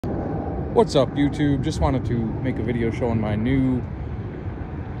What's up, YouTube? Just wanted to make a video showing my new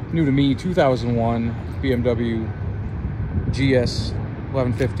to me 2001 BMW GS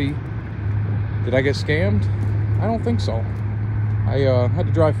 1150. Did I get scammed? I don't think so. I had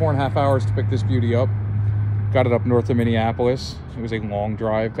to drive 4.5 hours to pick this beauty up. Got it up north of Minneapolis. It was a long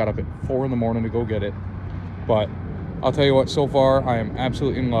drive. Got up at 4 in the morning to go get it. But I'll tell you what, so far I am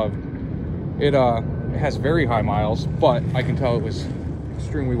absolutely in love. It has very high miles, but I can tell it was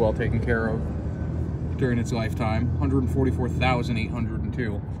extremely well taken care of during its lifetime.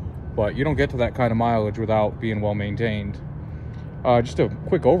 144,802. But you don't get to that kind of mileage without being well maintained. Just a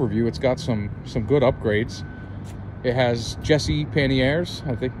quick overview, it's got some good upgrades. It has Jesse panniers,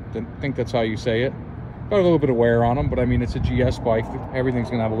 I think that's how you say it. Got a little bit of wear on them, but I mean, it's a GS bike. Everything's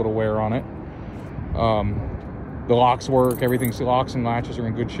gonna have a little wear on it. The locks work, the locks and latches are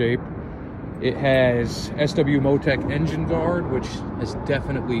in good shape. It has SW Motec engine guard, which has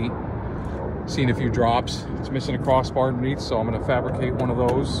definitely seen a few drops. It's missing a crossbar underneath, so I'm gonna fabricate one of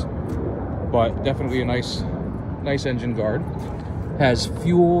those. But definitely a nice engine guard. Has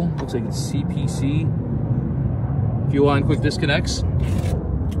fuel, looks like it's CPC. Fuel line quick disconnects.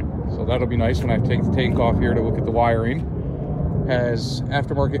 So that'll be nice when I take the tank off here to look at the wiring. Has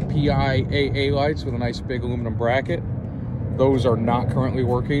aftermarket PIAA lights with a nice big aluminum bracket. Those are not currently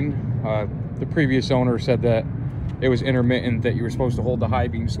working. The previous owner said that it was intermittent, that you were supposed to hold the high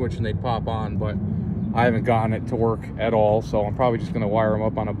beam switch and they'd pop on, but I haven't gotten it to work at all, so I'm probably just going to wire them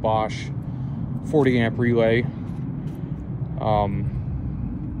up on a Bosch 40 amp relay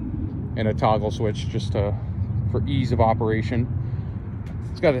and a toggle switch just for ease of operation.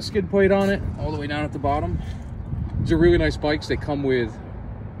 It's got a skid plate on it all the way down at the bottom. These are really nice bikes. They come with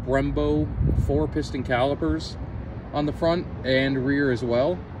Brembo 4-piston calipers on the front and rear as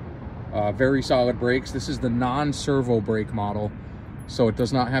well. Very solid brakes. This is the non-servo brake model, so it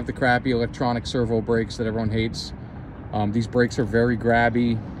does not have the crappy electronic servo brakes that everyone hates. These brakes are very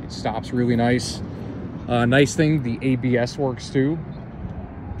grabby. It stops really nice. Nice thing, the ABS works too.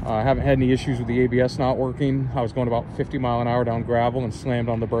 I haven't had any issues with the ABS not working. I was going about 50 miles an hour down gravel and slammed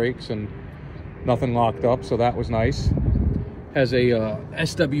on the brakes and nothing locked up, so that was nice. Has a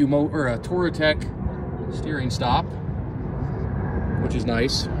SW motor, or a Touratech steering stop, which is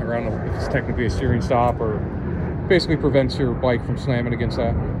nice. I don't know if it's technically a steering stop, or basically prevents your bike from slamming against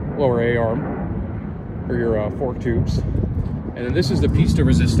that lower A-arm or your fork tubes. And then this is the piece de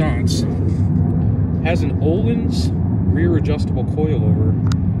resistance. Has an Olin's rear adjustable coilover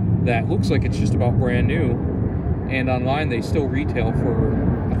that looks like it's just about brand new, and online they still retail for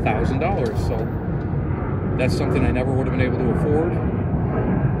 $1,000. So that's something I never would have been able to afford,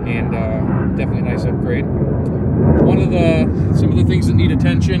 and definitely a nice upgrade. Some of the things that need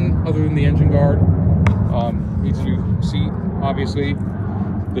attention, other than the engine guard, needs a new seat, obviously.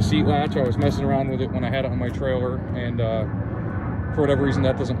 The seat latch, I was messing around with it when I had it on my trailer, and for whatever reason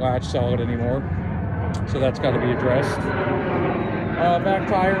that doesn't latch solid anymore, so that's got to be addressed. Back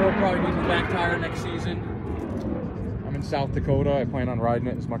tire, I'll probably need a back tire next season. I'm in South Dakota. I plan on riding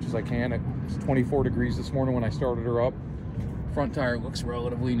it as much as I can. It's 24 degrees this morning when I started her up. Front tire looks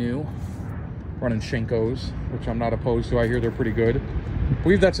relatively new. Running Schenkos, which I'm not opposed to. I hear they're pretty good. I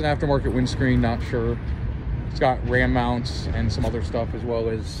believe that's an aftermarket windscreen, not sure. It's got ram mounts and some other stuff, as well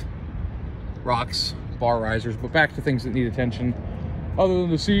as rocks, bar risers. But back to things that need attention. Other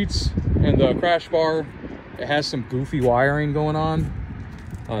than the seats and the crash bar, it has some goofy wiring going on.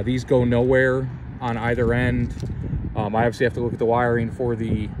 These go nowhere on either end. I obviously have to look at the wiring for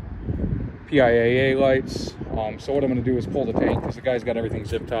the PIAA lights. So what I'm going to do is pull the tank, because the guy's got everything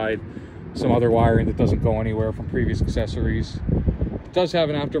zip tied. Some other wiring that doesn't go anywhere from previous accessories. It does have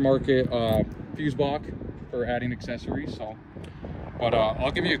an aftermarket fuse block for adding accessories. So, but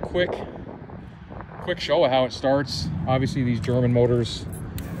I'll give you a quick show of how it starts. Obviously, these German motors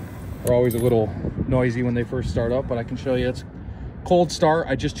are always a little noisy when they first start up, but I can show you it's cold start.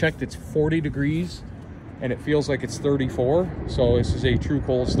 I just checked, it's 40 degrees and it feels like it's 34. So this is a true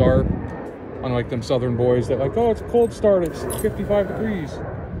cold start, unlike them southern boys that like, oh, it's a cold start, it's 55 degrees.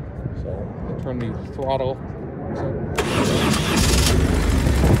 So I'll turn the throttle.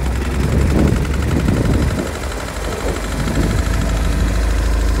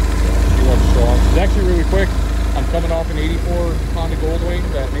 It's actually really quick. I'm coming off an 84 Honda Goldwing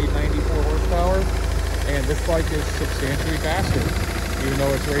that made 94 horsepower, and this bike is substantially faster. Even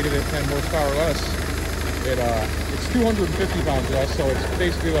though it's rated at 10 horsepower less, it's 250 pounds less, so it's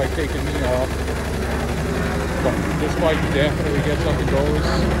basically like taking me off. But this bike definitely gets up and goes.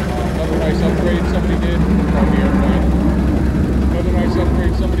 Another nice upgrade somebody did, another nice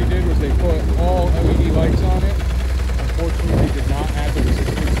upgrade somebody did was they put all LED lights on it. Unfortunately, they did not add the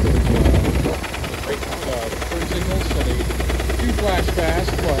resistance to the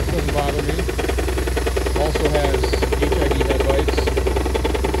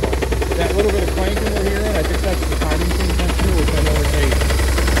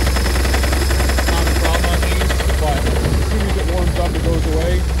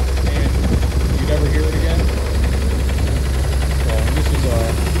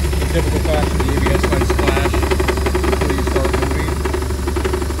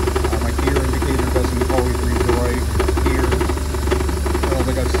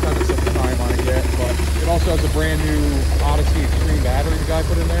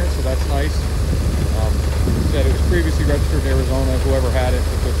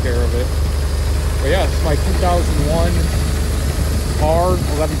took care of it. But yeah, this is my 2001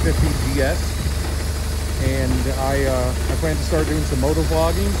 R1150GS. And I plan to start doing some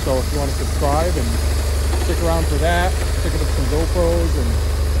motovlogging, so if you want to subscribe and stick around for that, picking up some GoPros, and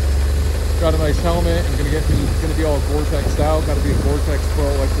got a nice helmet. I'm gonna be all Gore-Tex style. Got to be a Gore-Tex Pro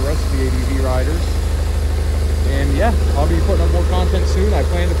like the rest of the ADV riders. And yeah, I'll be putting up more content soon. I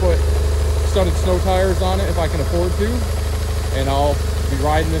plan to put studded snow tires on it if I can afford to, and I'll be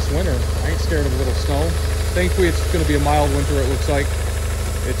riding this winter. I ain't scared of a little snow. Thankfully, it's going to be a mild winter. It looks like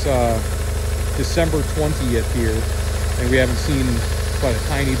it's December 20th here, and we haven't seen but a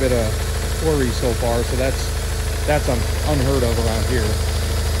tiny bit of flurry so far, so that's unheard of around here.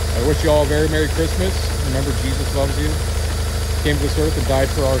 I wish you all a very Merry Christmas. Remember, Jesus loves you, came to this earth and died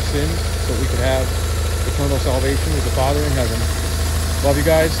for our sins so we could have eternal salvation with the Father in heaven. Love you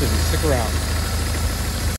guys, and stick around.